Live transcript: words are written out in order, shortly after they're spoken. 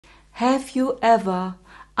Have you ever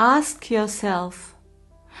asked yourself,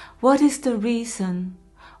 what is the reason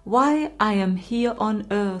why I am here on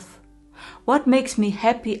earth? What makes me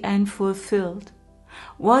happy and fulfilled?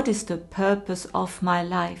 What is the purpose of my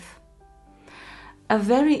life? A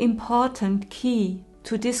very important key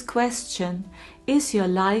to this question is your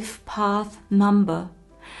life path number.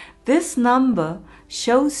 This number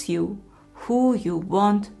shows you who you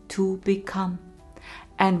want to become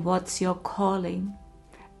and what's your calling.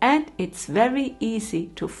 And it's very easy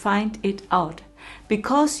to find it out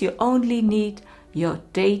because you only need your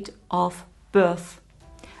date of birth.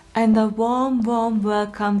 And a warm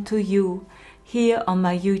welcome to you here on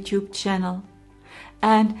my YouTube channel.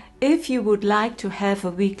 And if you would like to have a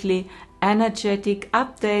weekly energetic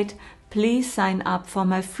update, please sign up for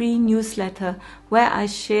my free newsletter where I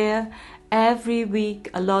share every week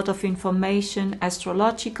a lot of information,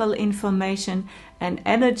 astrological information and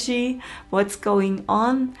energy, what's going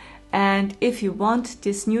on. And if you want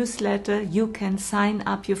this newsletter, you can sign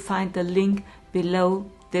up. You find the link below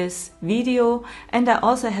this video. And I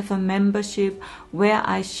also have a membership where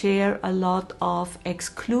I share a lot of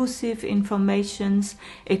exclusive informations,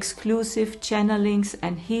 exclusive channelings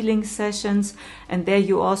and healing sessions, and there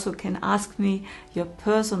you also can ask me your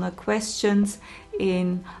personal questions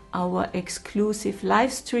in our exclusive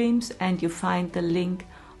live streams, and you find the link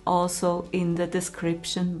also in the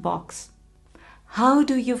description box. How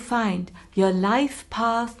do you find your life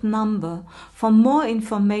path number? For more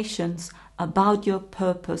information about your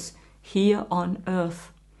purpose here on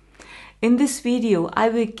earth. In this video, I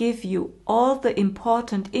will give you all the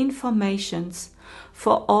important informations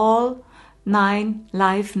for all 9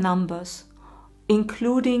 life numbers,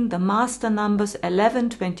 including the master numbers 11,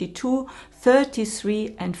 22,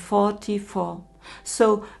 33 and 44.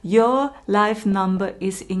 So your life number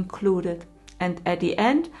is included. And at the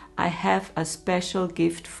end, I have a special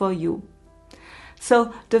gift for you.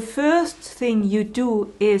 So the first thing you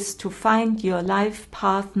do is to find your life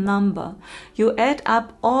path number. You add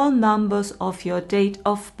up all numbers of your date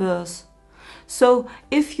of birth. So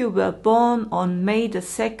if you were born on May the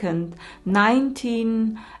 2nd,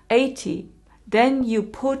 1980, then you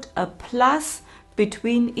put a plus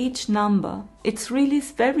between each number. It's really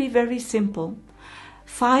very simple.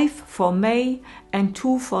 5 for May and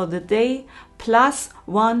 2 for the day, plus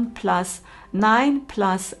 1 plus 9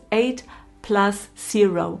 plus 8 plus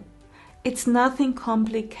 0. It's nothing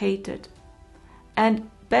complicated. And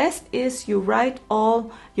best is you write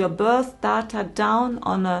all your birth data down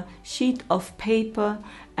on a sheet of paper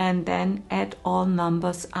and then add all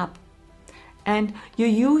numbers up. And you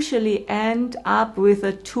usually end up with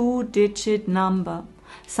a 2-digit number,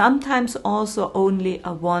 sometimes also only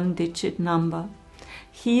a 1-digit number.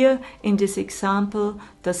 Here in this example,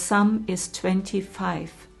 the sum is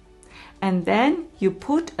 25. And then you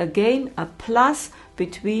put again a plus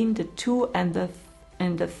between the 2 and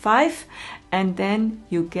the 5, and then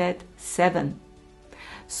you get 7.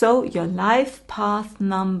 So your life path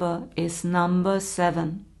number is number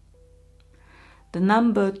 7. The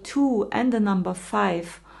number 2 and the number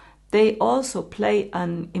 5, they also play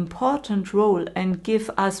an important role and give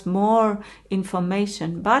us more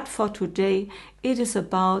information. But for today, it is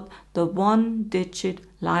about the 1-digit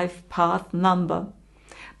life path number.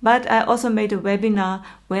 But I also made a webinar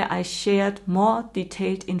where I shared more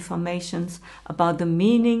detailed information about the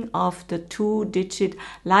meaning of the 2-digit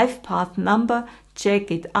life path number.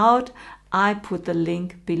 Check it out. I put the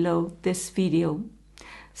link below this video.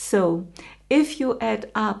 So, if you add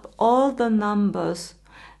up all the numbers,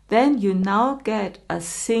 then you now get a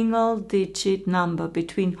single-digit number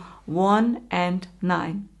between 1 and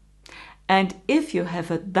 9. And if you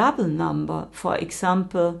have a double number, for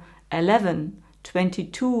example, 11,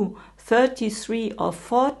 22, 33 or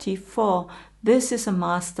 44, this is a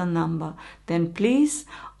master number. Then please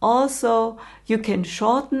also you can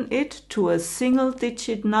shorten it to a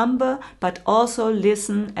single-digit number, but also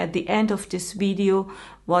listen at the end of this video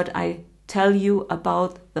what I tell you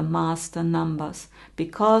about the master numbers,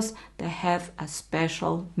 because they have a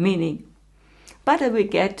special meaning. But I will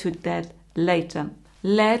get to that later.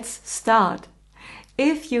 Let's start.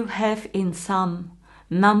 If you have in sum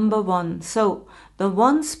number 1, so the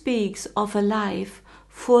 1 speaks of a life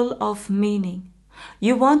full of meaning.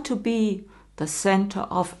 You want to be the center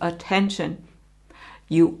of attention.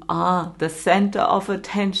 You are the center of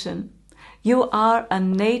attention. You are a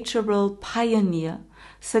natural pioneer.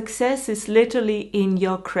 Success is literally in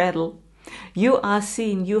your cradle. You are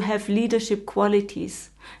seen, you have leadership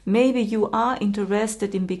qualities. Maybe you are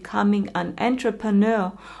interested in becoming an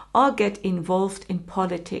entrepreneur or get involved in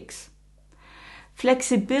politics.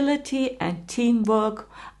 Flexibility and teamwork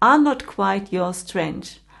are not quite your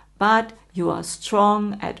strength, but you are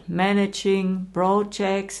strong at managing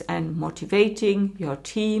projects and motivating your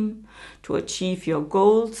team to achieve your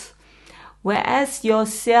goals, whereas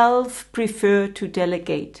yourself prefer to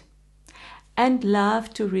delegate and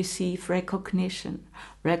love to receive recognition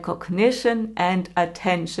and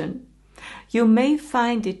attention. You may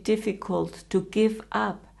find it difficult to give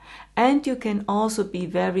up, and you can also be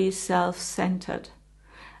very self-centered,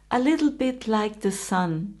 a little bit like the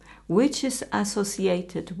sun, which is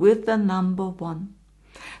associated with the number 1.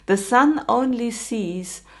 The sun only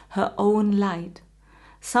sees her own light.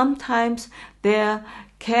 Sometimes there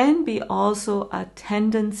can be also a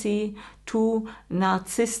tendency to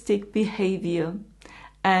narcissistic behavior,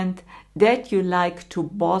 and that you like to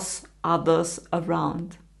boss others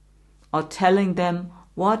around or telling them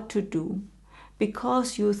what to do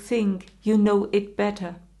because you think you know it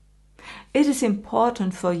better. It is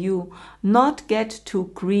important for you not get too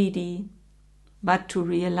greedy, but to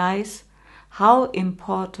realize how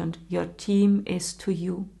important your team is to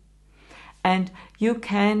you. And you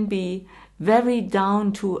can be very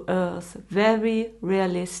down to earth, very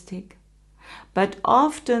realistic, but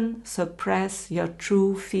often suppress your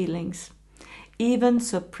true feelings, even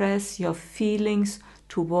suppress your feelings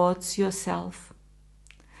towards yourself.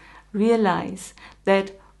 Realize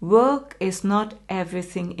that work is not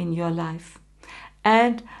everything in your life,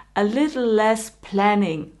 and a little less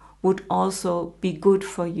planning would also be good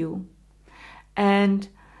for you. And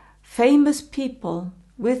famous people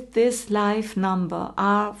with this life number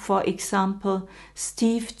are, for example,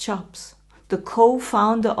 Steve Jobs, the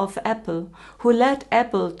co-founder of Apple, who led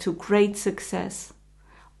Apple to great success.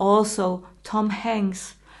 Also Tom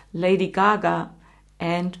Hanks, Lady Gaga,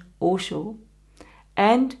 and Osho.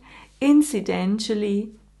 And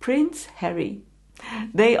incidentally, Prince Harry.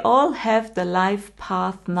 They all have the life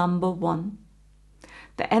path number 1.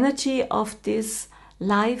 The energy of this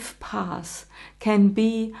life path can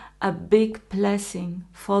be a big blessing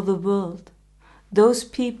for the world. Those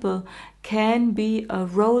people can be a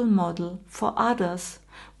role model for others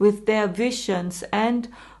with their visions and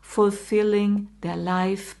fulfilling their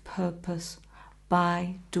life purpose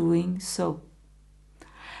by doing so.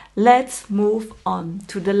 Let's move on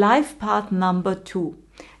to the life path number 2.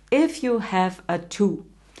 If you have a 2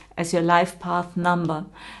 as your life path number,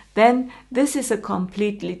 then this is a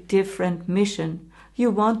completely different mission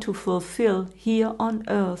you want to fulfill here on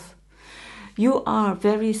earth. You are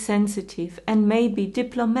very sensitive and maybe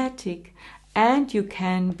diplomatic, and you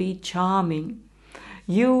can be charming.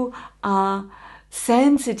 You are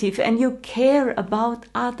sensitive and you care about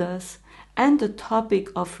others and the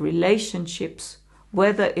topic of relationships,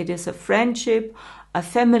 whether it is a friendship, a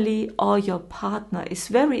family, or your partner, is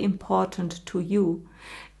very important to you.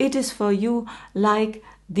 It is for you like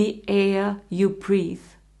the air you breathe.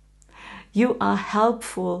 You are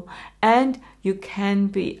helpful and you can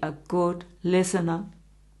be a good listener,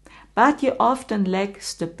 but you often lack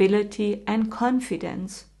stability and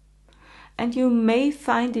confidence, and you may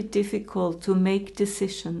find it difficult to make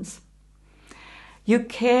decisions. You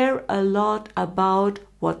care a lot about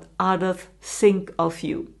what others think of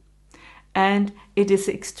you, and it is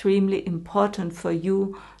extremely important for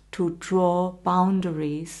you to draw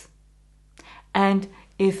boundaries. And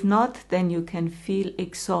if not, then you can feel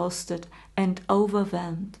exhausted and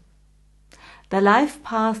overwhelmed. The life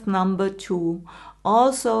path number 2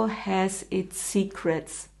 also has its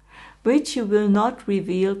secrets, which you will not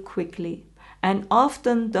reveal quickly. And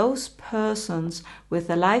often those persons with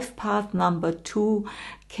the life path number 2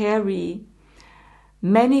 carry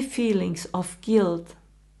many feelings of guilt,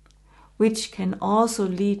 which can also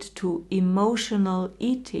lead to emotional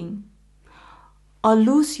eating, or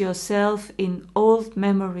lose yourself in old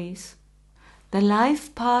memories. The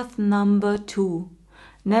life path number 2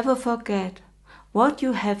 never forget what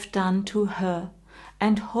you have done to her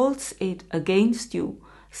and holds it against you,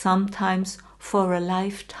 sometimes for a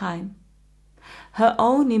lifetime. Her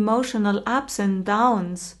own emotional ups and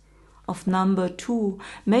downs of number 2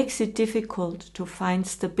 makes it difficult to find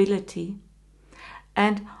stability.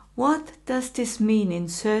 And what does this mean in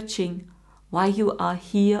searching why you are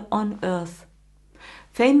here on earth?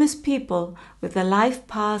 Famous people with a life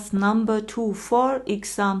path number 2, for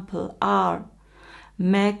example, are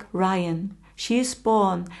Meg Ryan. She is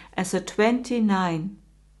born as a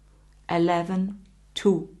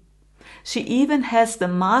 29-11-2. She even has the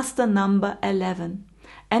master number 11,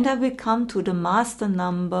 and I will come to the master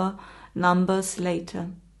numbers later.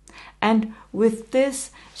 And with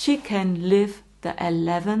this, she can live the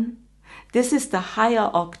 11. This is the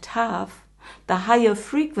higher octave, the higher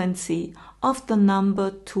frequency of the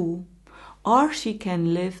number 2, or she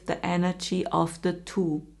can live the energy of the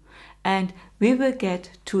 2, and we will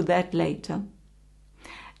get to that later.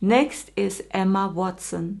 Next is Emma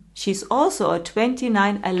Watson. She's also a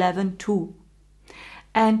 2911 2.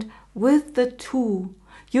 And with the 2,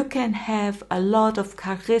 you can have a lot of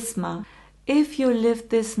charisma. If you live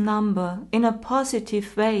this number in a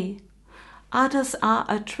positive way, others are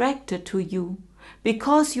attracted to you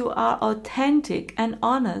because you are authentic and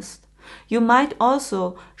honest. You might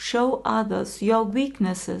also show others your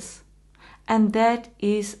weaknesses, and that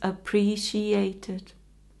is appreciated.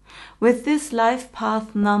 With this life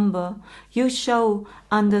path number, you show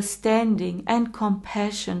understanding and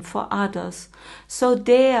compassion for others. So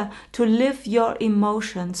dare to live your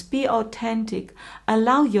emotions, be authentic,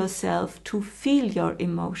 allow yourself to feel your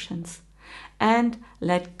emotions, and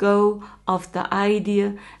let go of the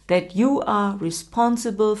idea that you are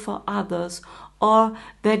responsible for others or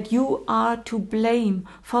that you are to blame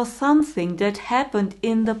for something that happened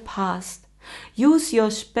in the past. Use your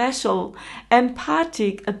special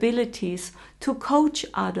empathic abilities to coach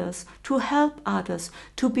others, to help others,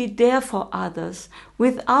 to be there for others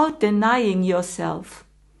without denying yourself.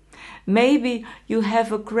 Maybe you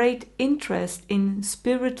have a great interest in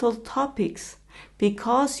spiritual topics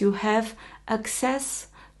because you have access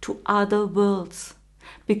to other worlds.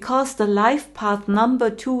 Because the life path number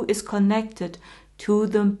 2 is connected to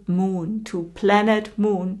the moon, to planet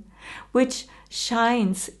moon, which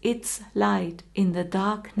shines its light in the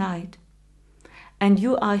dark night. And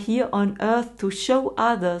you are here on earth to show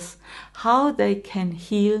others how they can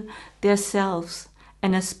heal themselves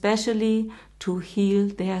and especially to heal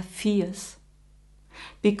their fears.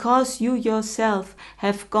 Because you yourself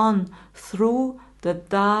have gone through the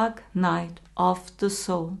dark night of the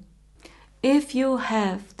soul. If you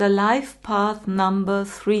have the life path number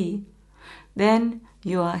 3, then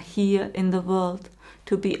you are here in the world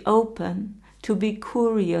to be open, to be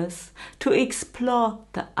curious, to explore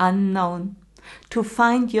the unknown, to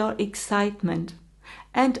find your excitement,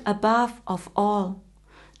 and above all,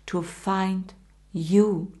 to find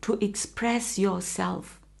you, to express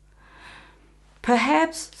yourself.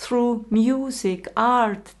 Perhaps through music,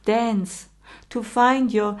 art, dance, to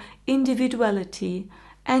find your individuality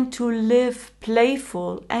and to live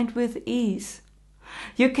playful and with ease.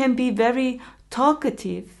 You can be very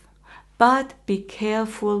talkative, but be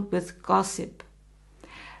careful with gossip.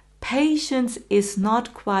 Patience is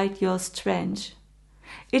not quite your strength.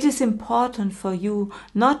 It is important for you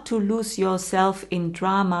not to lose yourself in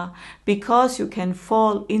drama because you can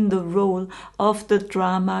fall in the role of the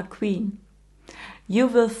drama queen. You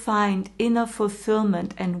will find inner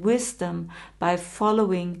fulfillment and wisdom by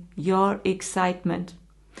following your excitement.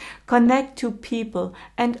 Connect to people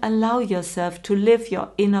and allow yourself to live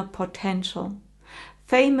your inner potential.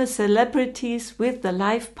 Famous celebrities with the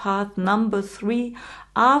life path number 3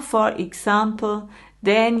 are, for example,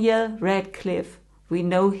 Daniel Radcliffe. We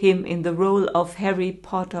know him in the role of Harry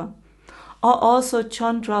Potter. Or also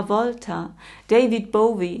John Travolta, David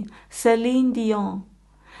Bowie, Celine Dion.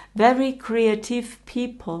 Very creative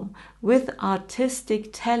people with artistic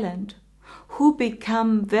talent who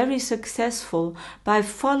become very successful by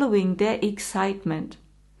following their excitement.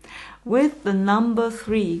 With the number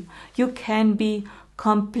 3, you can be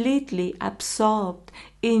completely absorbed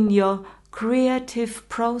in your creative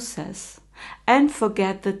process and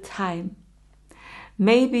forget the time.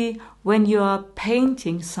 Maybe when you are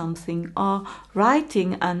painting something or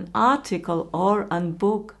writing an article or a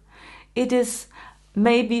book, it is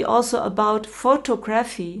maybe also about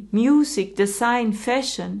photography, music, design,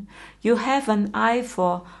 fashion. You have an eye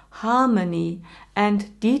for harmony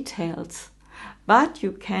and details, but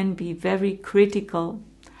you can be very critical,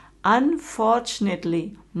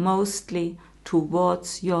 unfortunately, mostly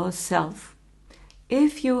towards yourself.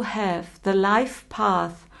 If you have the life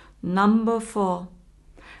path number 4,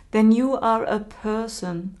 then you are a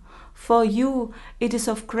person. For you, it is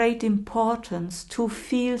of great importance to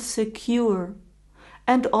feel secure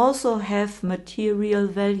and also have material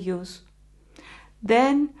values.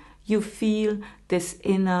 Then you feel this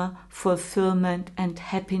inner fulfillment and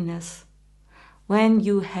happiness when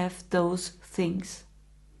you have those things.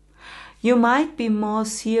 You might be more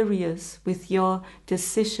serious with your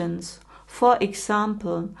decisions. For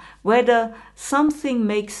example, whether something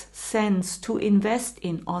makes sense to invest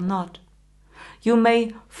in or not. You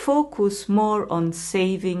may focus more on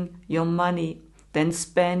saving your money than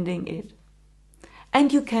spending it.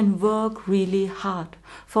 And you can work really hard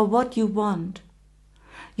for what you want.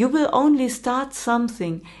 You will only start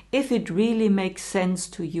something if it really makes sense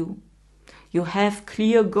to you. You have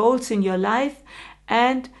clear goals in your life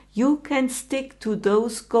and you can stick to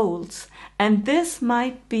those goals, and this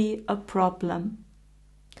might be a problem.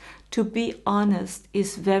 to be honest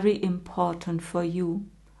is very important for you.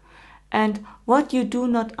 And what you do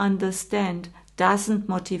not understand doesn't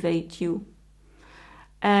motivate you.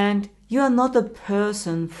 And you are not a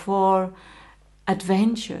person for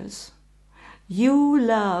adventures. You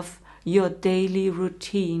love your daily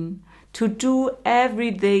routine. To do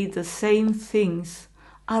every day the same things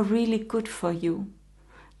are really good for you.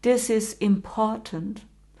 This is important.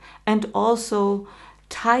 And also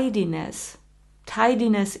tidiness.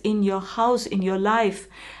 Tidiness in your house, in your life,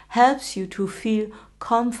 helps you to feel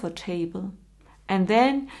comfortable. And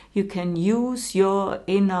then you can use your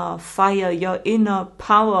inner fire, your inner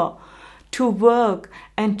power to work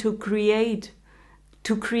and to create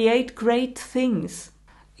great things.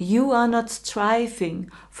 You are not striving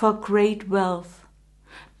for great wealth,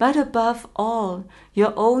 but above all,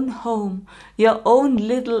 your own home, your own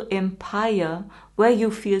little empire where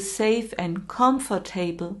you feel safe and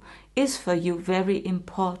comfortable is for you very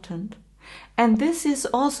important. And this is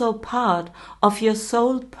also part of your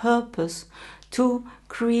soul purpose, to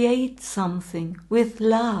create something with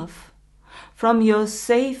love from your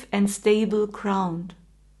safe and stable ground.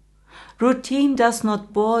 Routine does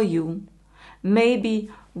not bore you. Maybe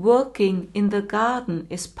working in the garden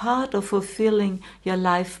is part of fulfilling your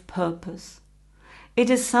life purpose. It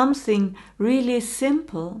is something really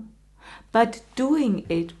simple, but doing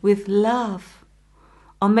it with love,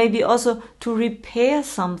 or maybe also to repair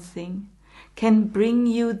something, can bring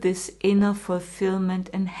you this inner fulfillment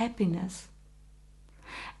and happiness.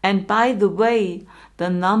 And by the way, the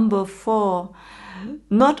number 4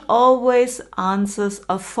 not always answers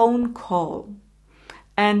a phone call.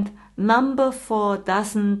 And number 4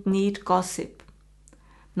 doesn't need gossip.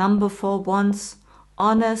 Number 4 wants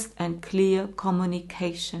honest and clear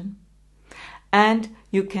communication. And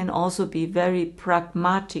you can also be very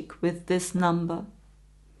pragmatic with this number.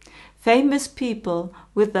 Famous people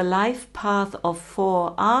with the life path of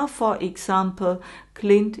 4 are, for example,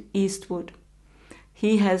 Clint Eastwood.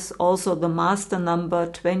 He has also the master number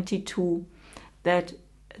 22 that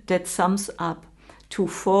sums up to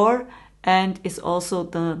 4 and is also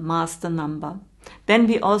the master number. Then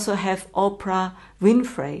we also have Oprah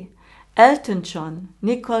Winfrey, Elton John,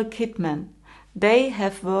 Nicole Kidman. They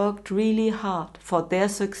have worked really hard for their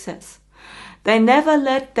success. They never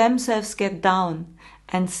let themselves get down,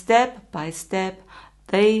 and step by step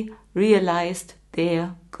they realized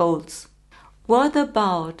their goals. What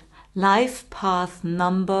about life path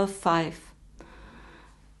number 5?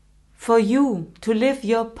 For you to live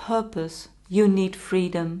your purpose, you need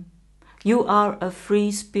freedom. You are a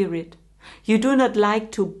free spirit. You do not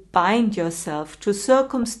like to bind yourself to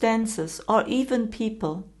circumstances or even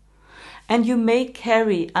people. And you may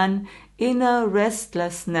carry an inner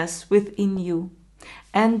restlessness within you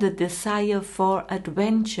and the desire for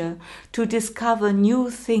adventure, to discover new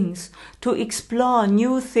things, to explore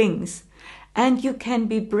new things. And you can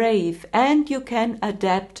be brave and you can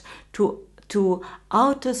adapt to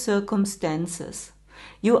outer circumstances.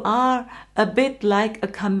 You are a bit like a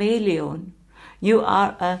chameleon. You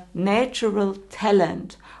are a natural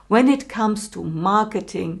talent when it comes to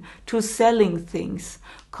marketing, to selling things,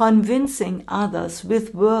 convincing others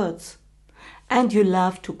with words. And you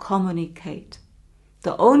love to communicate.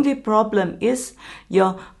 The only problem is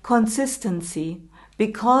your consistency,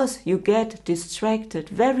 because you get distracted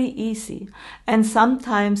very easy, and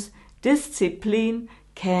sometimes discipline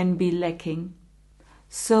can be lacking.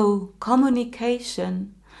 So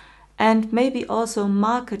communication and maybe also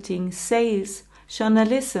marketing, sales,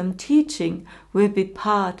 journalism, teaching will be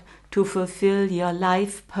part to fulfill your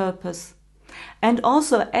life purpose. And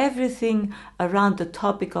also everything around the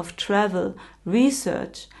topic of travel,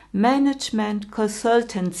 research, management,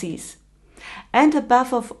 consultancies. And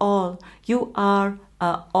above all, you are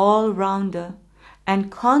an all-rounder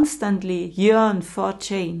and constantly yearn for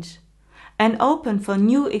change and open for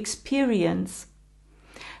new experience.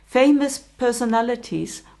 Famous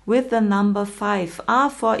personalities with the number 5 are,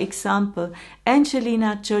 for example,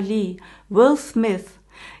 Angelina Jolie, Will Smith,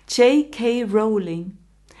 J.K. Rowling.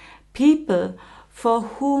 People for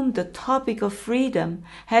whom the topic of freedom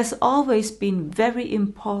has always been very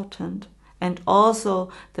important, and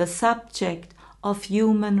also the subject of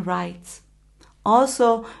human rights.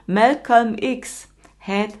 Also, Malcolm X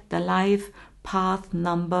had the life path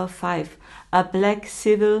number 5, a black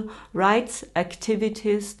civil rights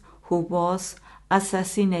activist who was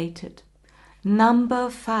assassinated. Number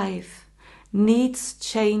 5 needs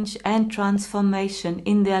change and transformation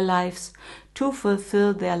in their lives to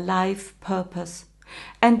fulfill their life purpose.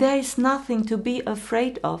 And there is nothing to be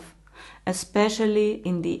afraid of, especially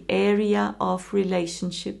in the area of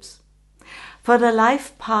relationships. For the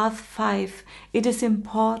life path 5, it is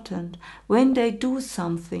important when they do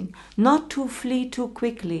something not to flee too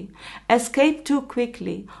quickly, escape too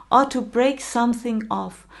quickly, or to break something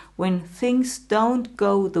off when things don't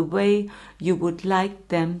go the way you would like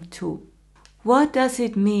them to. What does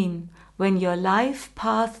it mean when your life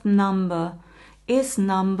path number is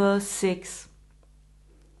number 6?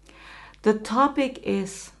 The topic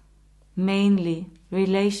is mainly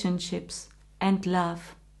relationships and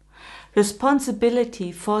love.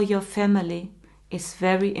 Responsibility for your family is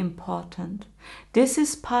very important. This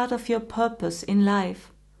is part of your purpose in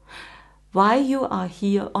life, why you are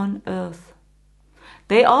here on earth.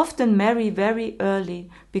 They often marry very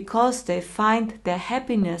early because they find their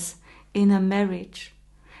happiness in a marriage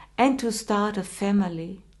and to start a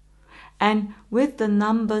family. And with the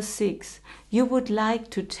number 6, you would like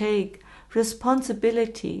to take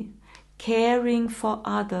responsibility, caring for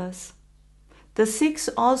others. The 6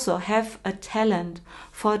 also have a talent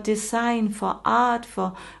for design, for art,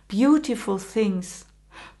 for beautiful things.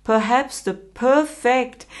 Perhaps the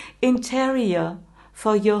perfect interior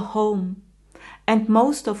for your home. And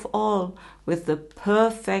most of all, with the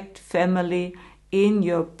perfect family in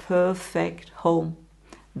your perfect home.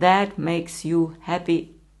 That makes you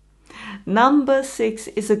happy. Number 6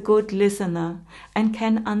 is a good listener and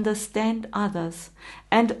can understand others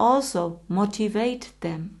and also motivate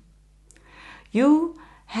them. You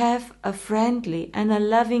have a friendly and a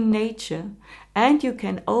loving nature, and you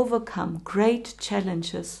can overcome great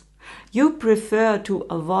challenges. You prefer to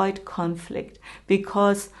avoid conflict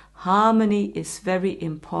because harmony is very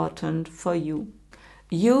important for you.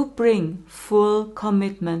 You bring full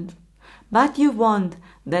commitment, but you want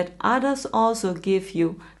that others also give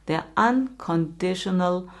you their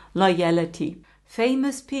unconditional loyalty.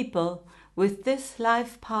 Famous people with this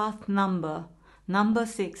life path number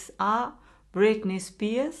 6, are Britney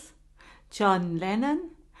Spears, John Lennon,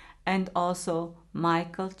 and also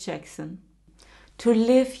Michael Jackson. To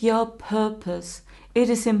live your purpose, it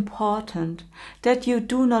is important that you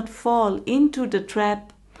do not fall into the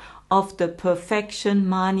trap of the perfection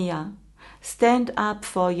mania. Stand up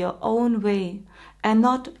for your own way and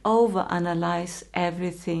not overanalyze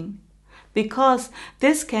everything, because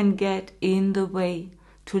this can get in the way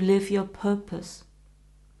to live your purpose.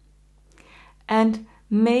 And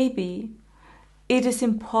maybe it is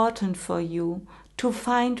important for you to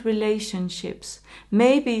find relationships.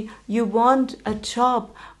 Maybe you want a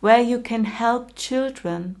job where you can help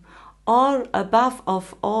children, or above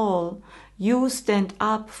of all, you stand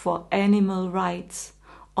up for animal rights,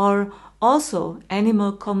 or also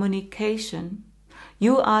animal communication.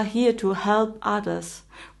 You are here to help others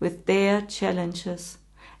with their challenges,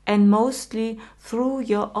 and mostly through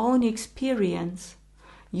your own experience.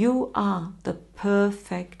 You are the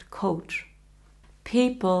perfect coach.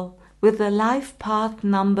 People with the life path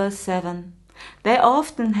number 7, they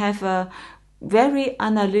often have a very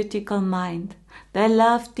analytical mind. They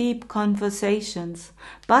love deep conversations,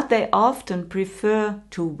 but they often prefer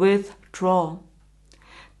to withdraw.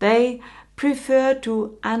 They prefer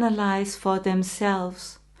to analyze for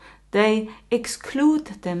themselves. They exclude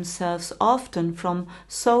themselves often from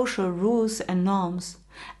social rules and norms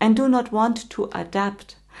and do not want to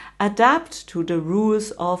adapt to the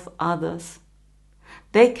rules of others.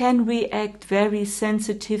 They can react very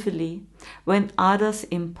sensitively when others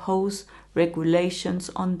impose regulations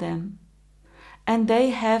on them. And they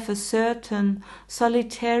have a certain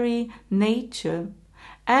solitary nature,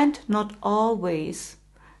 and not always.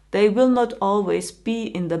 They will not always be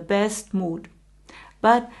in the best mood,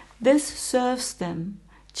 but this serves them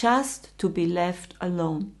just to be left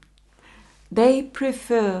alone. They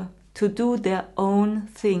prefer to do their own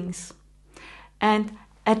things, and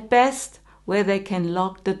at best where they can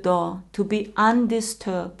lock the door to be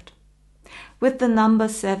undisturbed. With the number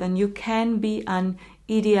 7, you can be an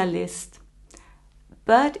idealist,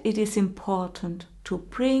 but it is important to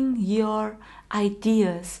bring your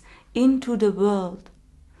ideas into the world.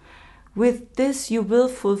 With this you will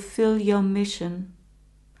fulfill your mission,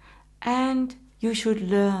 and you should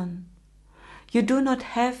learn. You do not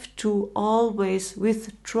have to always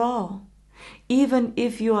withdraw, even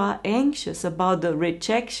if you are anxious about the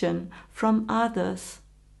rejection from others.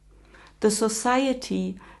 The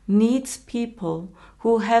society needs people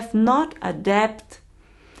who have not adapted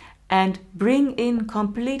and bring in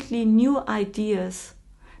completely new ideas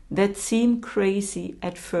that seem crazy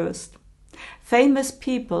at first. Famous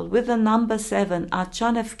people with the number 7 are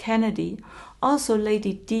John F. Kennedy, also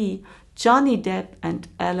Lady Di, Johnny Depp, and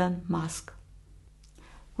Elon Musk.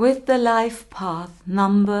 With the life path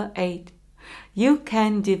number 8, you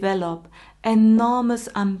can develop enormous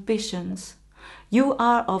ambitions. You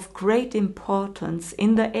are of great importance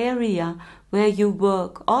in the area where you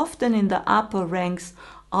work, often in the upper ranks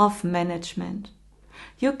of management.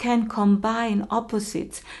 You can combine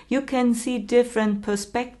opposites, you can see different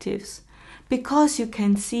perspectives, because you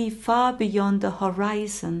can see far beyond the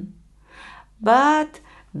horizon. But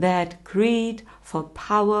that greed for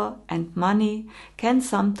power and money can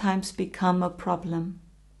sometimes become a problem.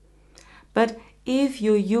 But if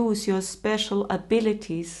you use your special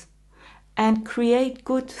abilities and create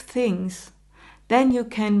good things, then you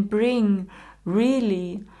can bring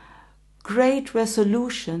really great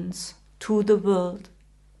resolutions to the world.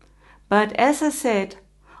 But as I said,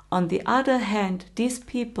 on the other hand, these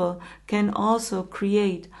people can also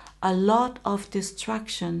create a lot of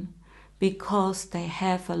destruction because they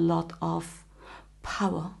have a lot of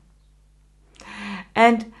power.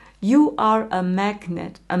 And you are a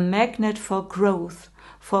magnet for growth,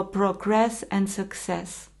 for progress and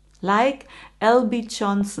success. Like L.B.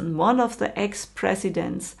 Johnson, one of the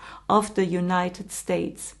ex-presidents of the United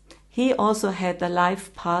States. He also had the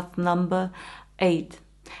life path number 8.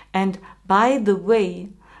 And by the way,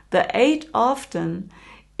 the 8 often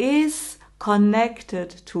is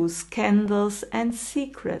connected to scandals and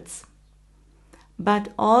secrets.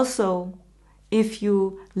 But also, if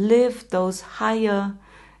you live those higher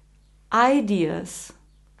ideas,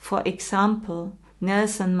 for example,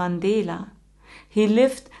 Nelson Mandela, he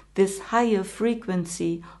lived this higher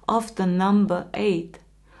frequency of the number 8,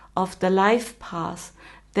 of the life path,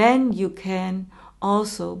 then you can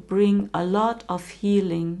also bring a lot of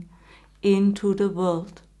healing into the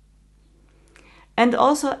world. And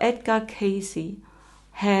also Edgar Cayce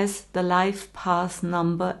has the life path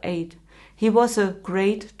number 8. He was a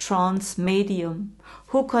great trance medium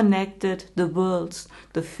who connected the worlds,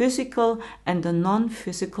 the physical and the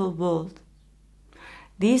non-physical world.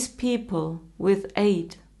 These people with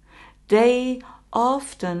 8, they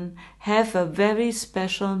often have a very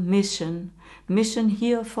special mission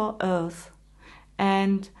here for Earth.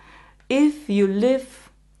 And if you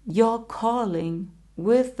live your calling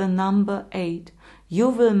with the number 8, you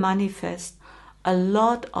will manifest a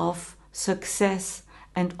lot of success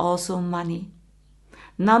and also money.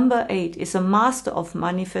 Number 8 is a master of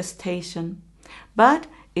manifestation, but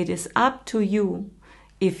it is up to you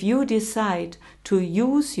if you decide to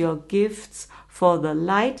use your gifts for the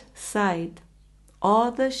light side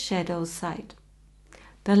or the shadow side.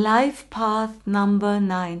 The life path number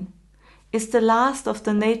 9 is the last of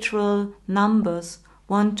the natural numbers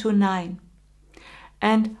 1 to 9.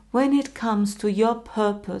 And when it comes to your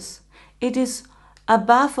purpose, it is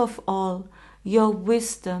above of all your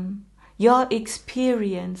wisdom, your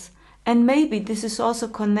experience, and maybe this is also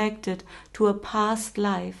connected to a past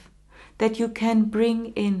life that you can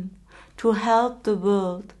bring in to help the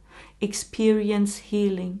world experience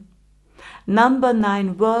healing. Number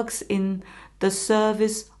 9 works in the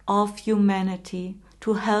service of humanity,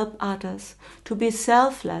 to help others, to be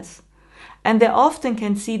selfless. And they often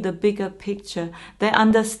can see the bigger picture. They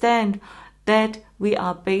understand that we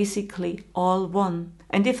are basically all one.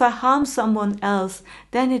 And if I harm someone else,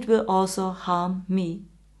 then it will also harm me.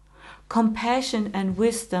 Compassion and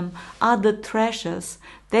wisdom are the treasures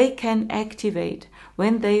they can activate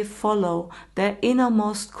when they follow their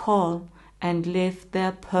innermost call and live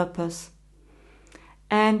their purpose.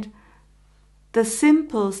 And the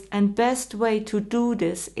simplest and best way to do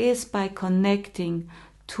this is by connecting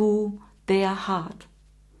to their heart.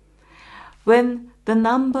 When the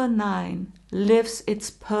number 9 lives its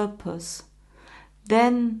purpose,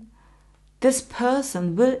 then this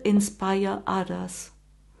person will inspire others.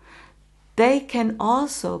 They can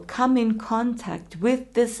also come in contact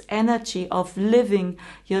with this energy of living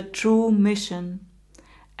your true mission.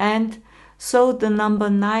 And so the number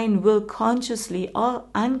 9 will consciously or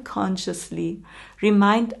unconsciously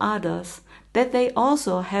remind others that they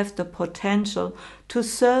also have the potential to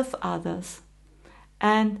serve others.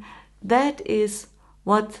 And that is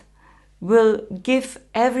what will give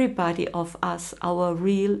everybody of us our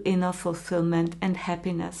real inner fulfillment and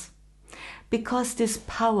happiness. Because this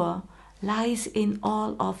power lies in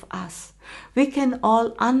all of us. We can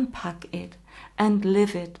all unpack it and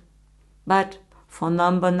live it. But for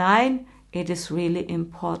number 9, it is really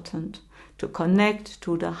important to connect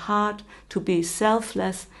to the heart, to be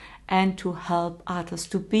selfless, and to help others,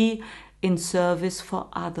 to be in service for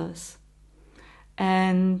others.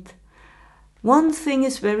 And one thing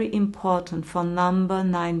is very important for number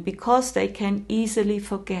 9, because they can easily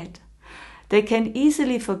forget. They can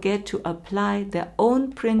easily forget to apply their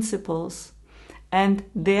own principles, and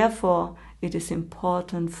therefore it is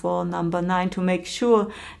important for number 9 to make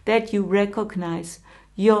sure that you recognize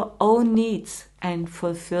your own needs and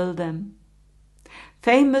fulfill them.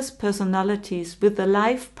 Famous personalities with the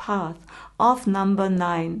life path of number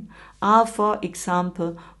 9 are, for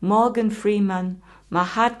example, Morgan Freeman,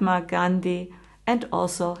 Mahatma Gandhi, and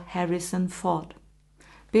also Harrison Ford.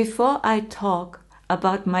 Before I talk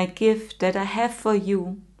about my gift that I have for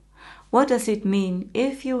you, what does it mean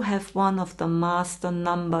if you have one of the master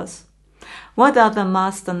numbers? What are the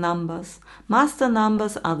master numbers? Master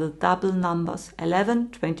numbers are the double numbers 11,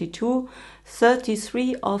 22,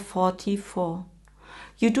 33 or 44.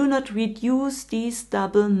 You do not reduce these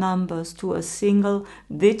double numbers to a single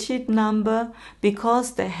digit number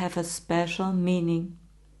because they have a special meaning.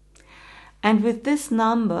 And with this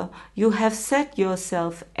number, you have set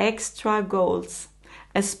yourself extra goals,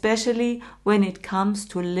 especially when it comes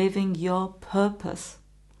to living your purpose.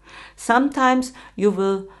 Sometimes you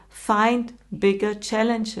will find bigger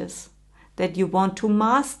challenges that you want to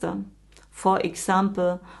master. For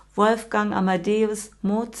example, Wolfgang Amadeus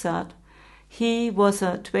Mozart, he was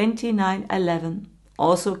a 2911,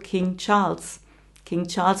 also King Charles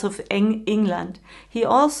of England, he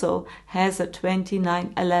also has a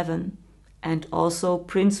 2911, and also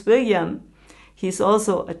Prince William, he's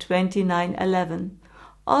also a 2911.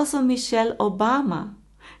 Also Michelle Obama,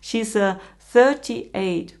 she's a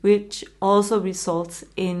 38, which also results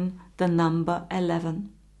in the number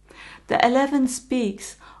 11. The 11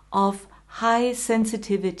 speaks of high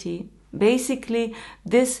sensitivity. Basically,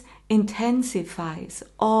 this intensifies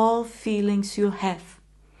all feelings you have.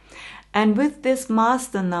 And with this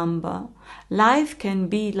master number, life can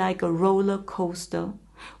be like a roller coaster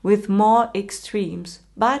with more extremes,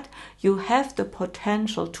 but you have the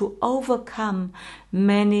potential to overcome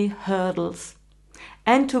many hurdles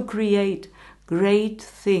and to create great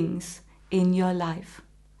things in your life.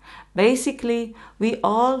 Basically, we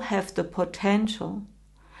all have the potential,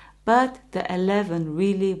 but the 11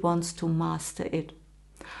 really wants to master it.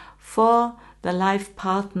 For the life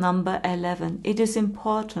path number 11, it is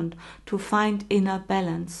important to find inner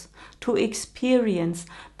balance, to experience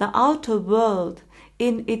the outer world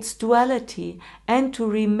in its duality and to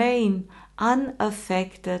remain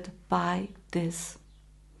unaffected by this.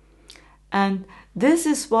 And this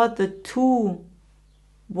is what the 2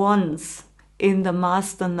 ones in the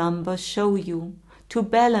master number show you, to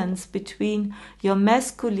balance between your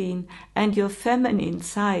masculine and your feminine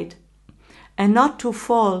side, and not to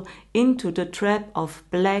fall into the trap of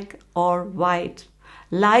black or white,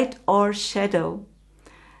 light or shadow.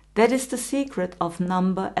 That is the secret of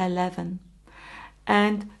number 11.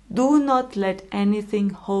 And do not let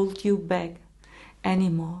anything hold you back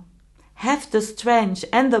anymore. Have the strength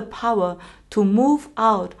and the power to move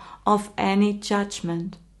out of any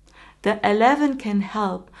judgment. The 11 can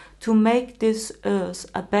help to make this earth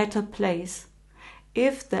a better place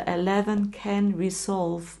if the 11 can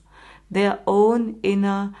resolve their own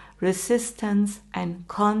inner resistance and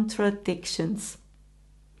contradictions.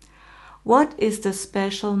 What is the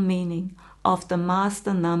special meaning of the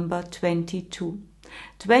master number 22?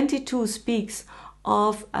 22 speaks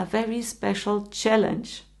of a very special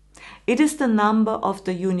challenge. It is the number of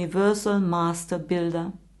the universal master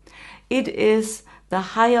builder. It is the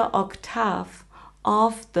higher octave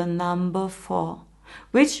of the number 4,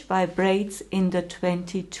 which vibrates in the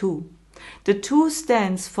 22. The 2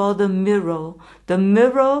 stands for the mirror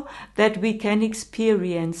that we can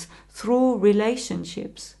experience through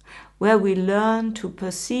relationships, where we learn to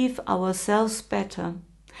perceive ourselves better.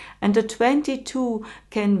 And the 22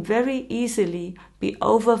 can very easily be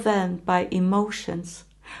overwhelmed by emotions,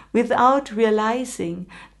 without realizing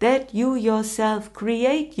that you yourself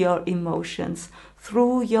create your emotions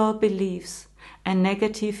through your beliefs and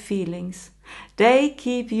negative feelings. They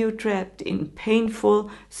keep you trapped in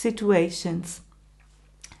painful situations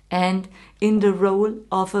and in the role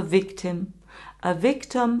of a victim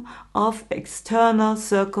of external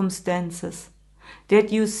circumstances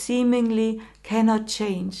that you seemingly cannot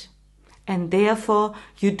change, and therefore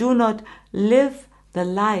you do not live the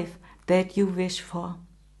life that you wish for.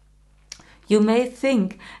 You may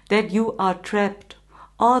think that you are trapped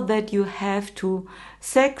or that you have to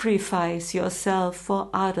sacrifice yourself for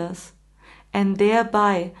others, and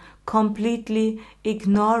thereby completely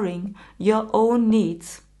ignoring your own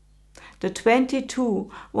needs. The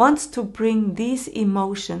 22 wants to bring these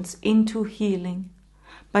emotions into healing,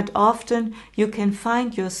 but often you can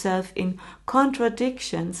find yourself in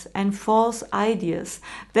contradictions and false ideas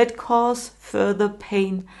that cause further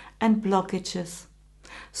pain and blockages.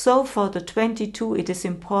 So for the 22, it is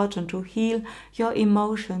important to heal your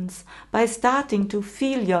emotions by starting to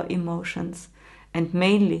feel your emotions, and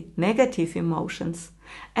mainly negative emotions,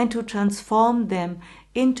 and to transform them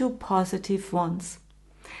into positive ones.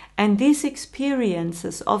 And these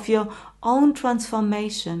experiences of your own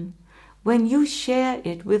transformation, when you share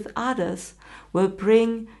it with others, will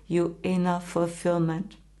bring you inner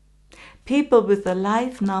fulfillment. People with the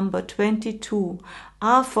life number 22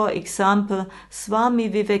 are, for example, Swami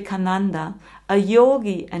Vivekananda, a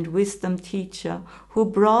yogi and wisdom teacher who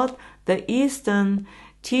brought the Eastern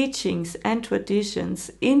teachings and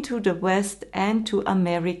traditions into the West and to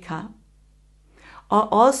America. Or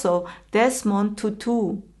also Desmond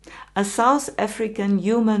Tutu, a South African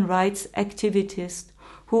human rights activist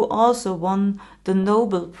who also won the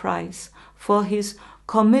Nobel Prize for his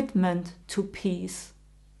commitment to peace.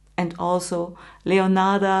 And also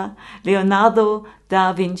Leonardo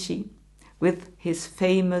da Vinci with his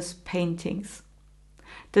famous paintings.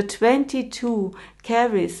 The 22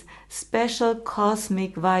 carries special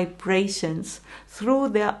cosmic vibrations through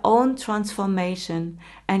their own transformation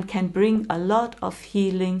and can bring a lot of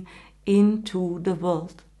healing into the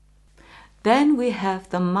world. Then we have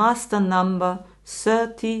the master number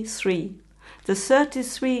 33. The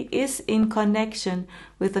 33 is in connection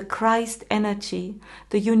with the Christ energy,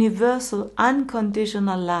 the universal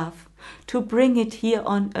unconditional love, to bring it here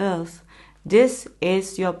on earth. This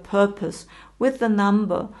is your purpose with the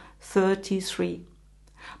number 33.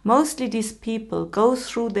 Mostly these people go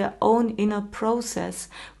through their own inner process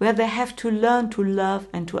where they have to learn to love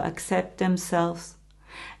and to accept themselves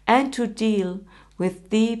and to deal with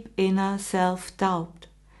deep inner self-doubt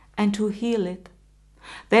and to heal it.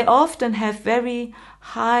 They often have very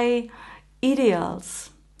high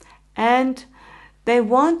ideals and they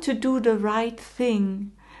want to do the right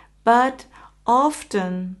thing, but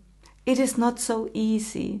often it is not so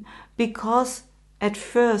easy because at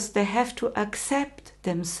first they have to accept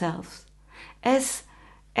themselves as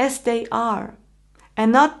they are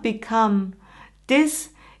and not become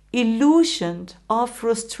disillusioned or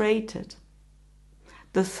frustrated.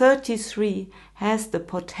 The 33 has the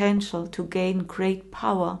potential to gain great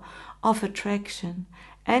power of attraction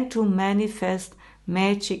and to manifest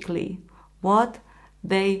magically what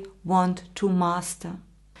they want to master.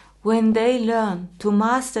 When they learn to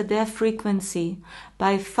master their frequency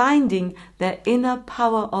by finding their inner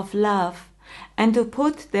power of love and to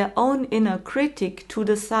put their own inner critic to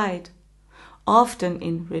the side, often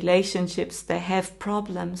in relationships they have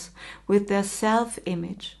problems with their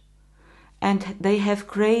self-image and they have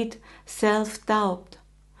great self-doubt,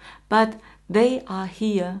 but they are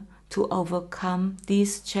here to overcome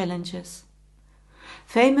these challenges.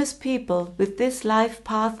 Famous people with this life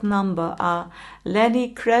path number are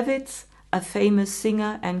Lenny Kravitz, a famous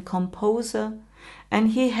singer and composer, and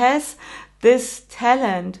he has this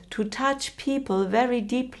talent to touch people very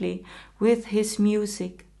deeply with his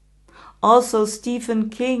music. Also Stephen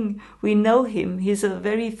King, we know him, he's a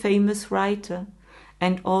very famous writer,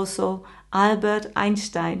 and also Albert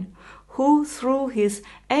Einstein, who through his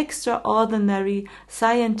extraordinary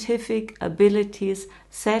scientific abilities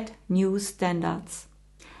set new standards.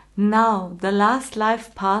 Now, the last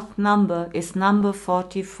life path number is number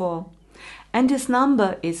 44. And this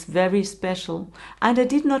number is very special, and I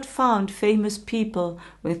did not find famous people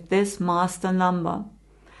with this master number.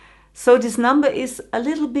 So this number is a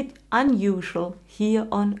little bit unusual here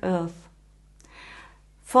on earth.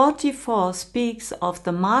 44 speaks of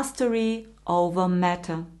the mastery over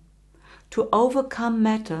matter, to overcome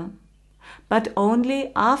matter, but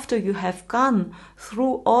only after you have gone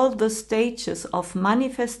through all the stages of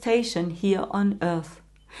manifestation here on earth.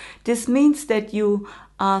 This means that you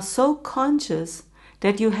are so conscious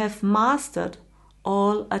that you have mastered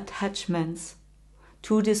all attachments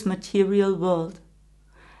to this material world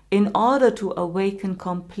in order to awaken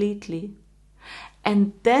completely,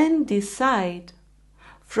 and then decide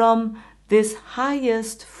from this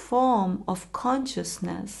highest form of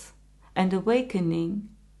consciousness and awakening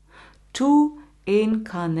to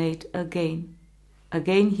incarnate again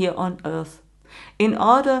here on earth, in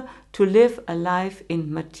order to live a life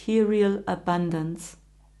in material abundance,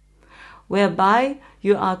 whereby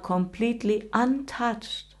you are completely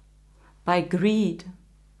untouched by greed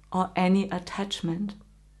or any attachment.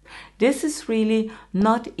 This is really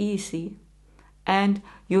not easy, and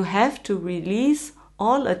you have to release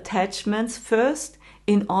all attachments first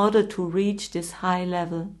in order to reach this high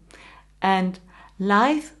level. And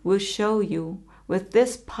life will show you with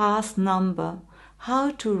this path number how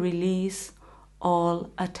to release all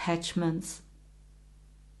attachments.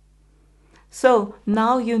 So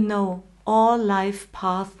now you know all life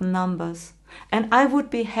path numbers, and I would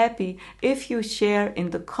be happy if you share in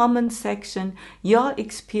the comment section your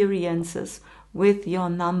experiences with your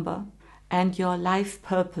number and your life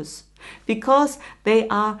purpose, because they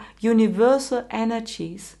are universal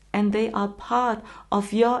energies and they are part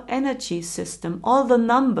of your energy system. All the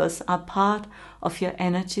numbers are part of your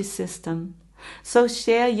energy system. So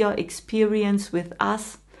share your experience with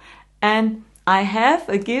us. And I have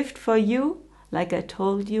a gift for you, like I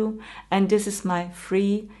told you, and this is my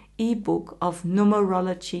free ebook of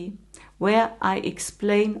numerology, where I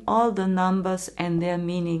explain all the numbers and their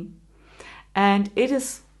meaning. And it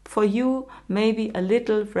is for you maybe a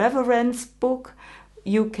little reference book.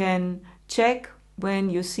 You can check when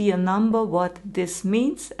you see a number what this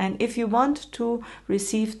means. And if you want to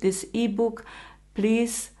receive this ebook,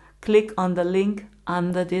 please click on the link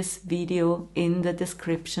under this video in the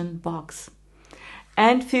description box.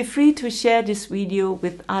 And feel free to share this video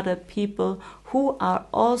with other people who are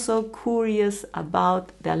also curious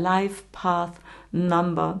about their life path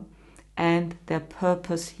number and their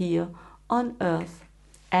purpose here on earth.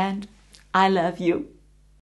 And I love you.